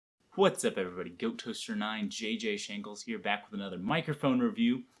What's up everybody, Goat Toaster 9, JJ Shankles here, back with another microphone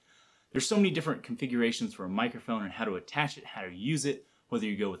review. There's so many different configurations for a microphone and how to attach it, how to use it, whether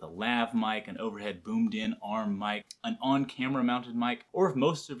you go with a lav mic, an overhead boomed in arm mic, an on-camera mounted mic, or if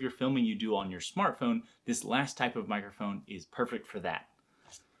most of your filming you do on your smartphone, this last type of microphone is perfect for that.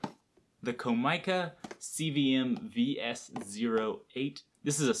 The Comica CVM-VS08.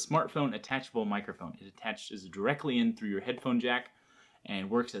 This is a smartphone attachable microphone. It attaches directly in through your headphone jack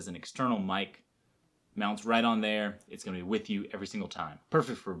and works as an external mic, mounts right on there. It's going to be with you every single time.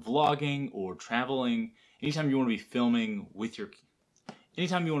 Perfect for vlogging or traveling. Anytime you want to be filming with your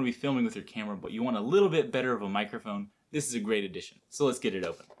camera, but you want a little bit better of a microphone, this is a great addition. So let's get it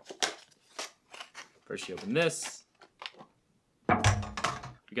open. First you open this.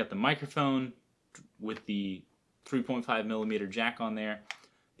 We got the microphone with the 3.5mm jack on there,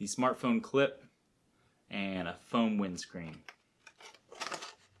 the smartphone clip, and a foam windscreen.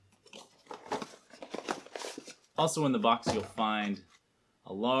 Also in the box you'll find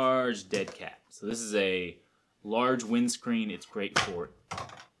a large dead cat. So this is a large windscreen. It's great for it.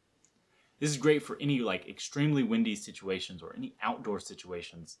 This is great for any extremely windy situations or any outdoor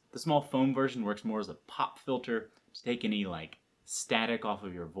situations. The small foam version works more as a pop filter to take any static off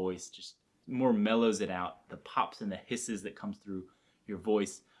of your voice, just more mellows it out. The pops and the hisses that comes through your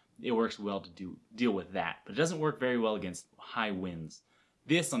voice, it works well to deal with that, but it doesn't work very well against high winds.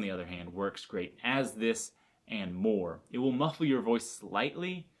 This, on the other hand, works great as this and more. It will muffle your voice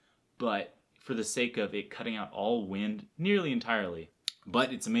slightly, but for the sake of it cutting out all wind nearly entirely.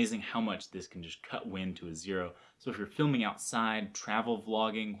 But it's amazing how much this can just cut wind to a zero. So if you're filming outside, travel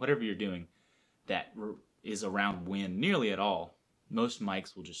vlogging, whatever you're doing that is around wind nearly at all, most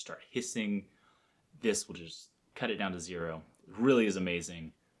mics will just start hissing. This will just cut it down to zero. It really is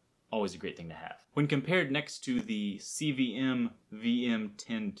amazing. Always a great thing to have. When compared next to the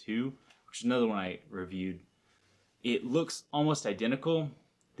CVM-VM10-2, which is another one I reviewed, it looks almost identical.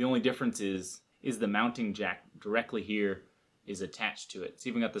 The only difference is the mounting jack directly here is attached to it. It's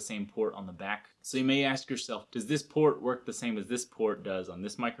even got the same port on the back. So you may ask yourself, does this port work the same as this port does on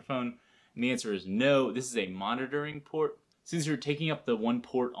this microphone? And the answer is no. This is a monitoring port. Since you're taking up the one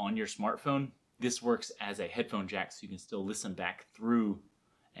port on your smartphone, this works as a headphone jack so you can still listen back through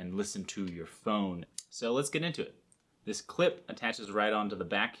and listen to your phone. So let's get into it. This clip attaches right onto the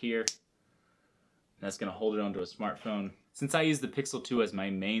back here. That's going to hold it onto a smartphone. Since I use the Pixel 2 as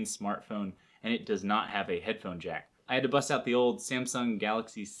my main smartphone and it does not have a headphone jack, I had to bust out the old Samsung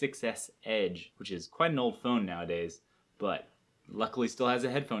Galaxy 6S Edge, which is quite an old phone nowadays, but luckily still has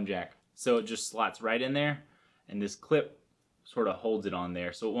a headphone jack. So it just slots right in there, and this clip sort of holds it on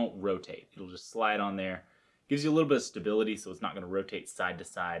there so it won't rotate. It'll just slide on there. Gives you a little bit of stability so it's not going to rotate side to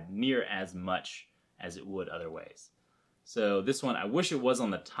side near as much as it would other ways. So this one, I wish it was on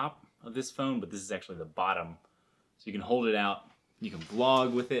the top of this phone, but this is actually the bottom. So you can hold it out, you can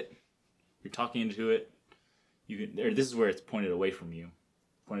vlog with it, you're talking into it. This is where it's pointed away from you.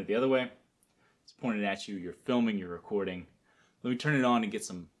 Pointed the other way, it's pointed at you, you're filming, you're recording. Let me turn it on and get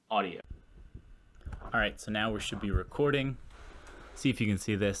some audio. Alright, so now we should be recording. See if you can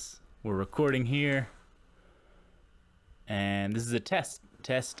see this. We're recording here. And this is a test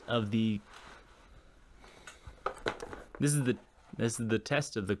of the This is the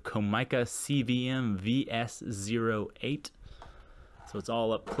test of the Comica CVM-VS08. So it's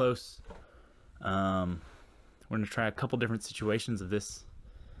all up close. We're going to try a couple different situations of this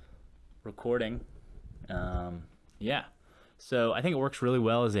recording. Yeah. So I think it works really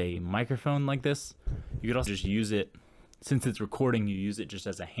well as a microphone like this. You could also just use it, since it's recording, you use it just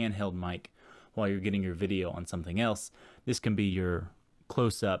as a handheld mic while you're getting your video on something else. This can be your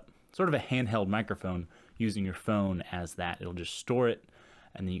close-up, sort of a handheld microphone using your phone as that. It'll just store it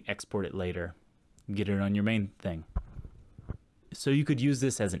and then you export it later, get it on your main thing. So you could use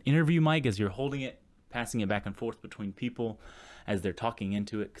this as an interview mic as you're holding it, passing it back and forth between people as they're talking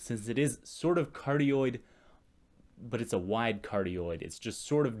into it. Since it is sort of cardioid, but it's a wide cardioid, it's just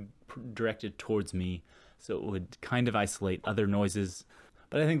sort of directed towards me, so it would kind of isolate other noises.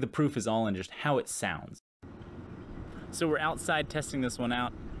 But I think the proof is all in just how it sounds. So we're outside testing this one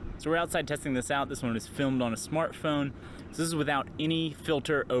out. This one is filmed on a smartphone. So this is without any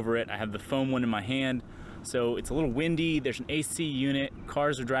filter over it. I have the foam one in my hand. So it's a little windy, there's an AC unit,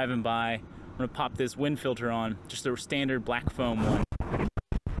 cars are driving by. I'm gonna pop this wind filter on, just the standard black foam one.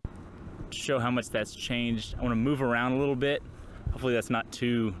 To show how much that's changed. I wanna move around a little bit. Hopefully that's not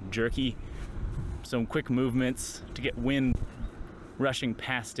too jerky. Some quick movements to get wind rushing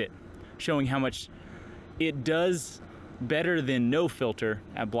past it, showing how much it does better than no filter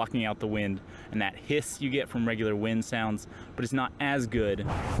at blocking out the wind and that hiss you get from regular wind sounds, but it's not as good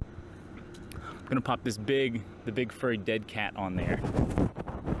I'm gonna pop the big furry dead cat on there.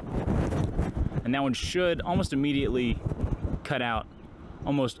 And that one should almost immediately cut out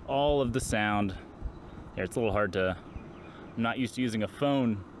almost all of the sound. Yeah, it's a little hard to, I'm not used to using a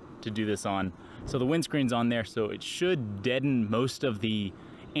phone to do this on. So the windscreen's on there, so it should deaden most of the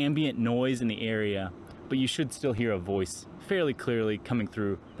ambient noise in the area, but you should still hear a voice fairly clearly coming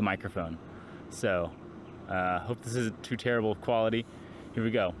through the microphone. So, hope this isn't too terrible of quality. Here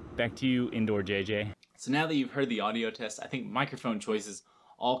we go. Back to you, Indoor JJ. So now that you've heard the audio test, I think microphone choices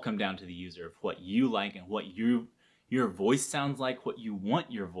all come down to the user of what you like and what your voice sounds like, what you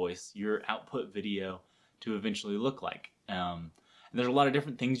want your voice, your output video to eventually look like. And there's a lot of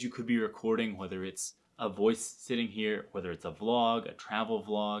different things you could be recording, whether it's a voice sitting here, whether it's a vlog, a travel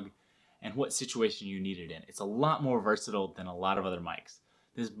vlog, and what situation you need it in. It's a lot more versatile than a lot of other mics.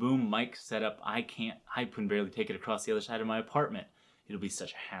 This boom mic setup, I can barely take it across the other side of my apartment. It'll be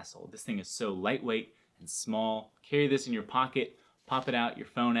such a hassle. This thing is so lightweight and small. Carry this in your pocket, pop it out, your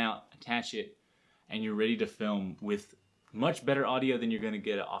phone out, attach it, and you're ready to film with much better audio than you're gonna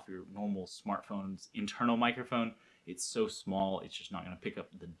get off your normal smartphone's internal microphone. It's so small, it's just not gonna pick up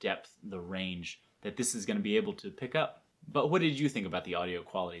the depth, the range that this is gonna be able to pick up. But what did you think about the audio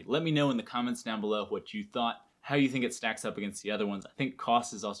quality? Let me know in the comments down below what you thought, how you think it stacks up against the other ones. I think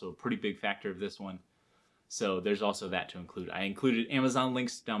cost is also a pretty big factor of this one. So there's also that to include. I included Amazon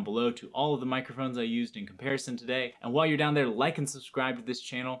links down below to all of the microphones I used in comparison today. And while you're down there, like and subscribe to this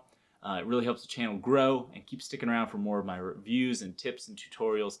channel. It really helps the channel grow, and keep sticking around for more of my reviews and tips and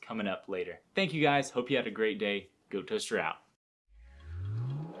tutorials coming up later. Thank you guys. Hope you had a great day. Goat Toaster out.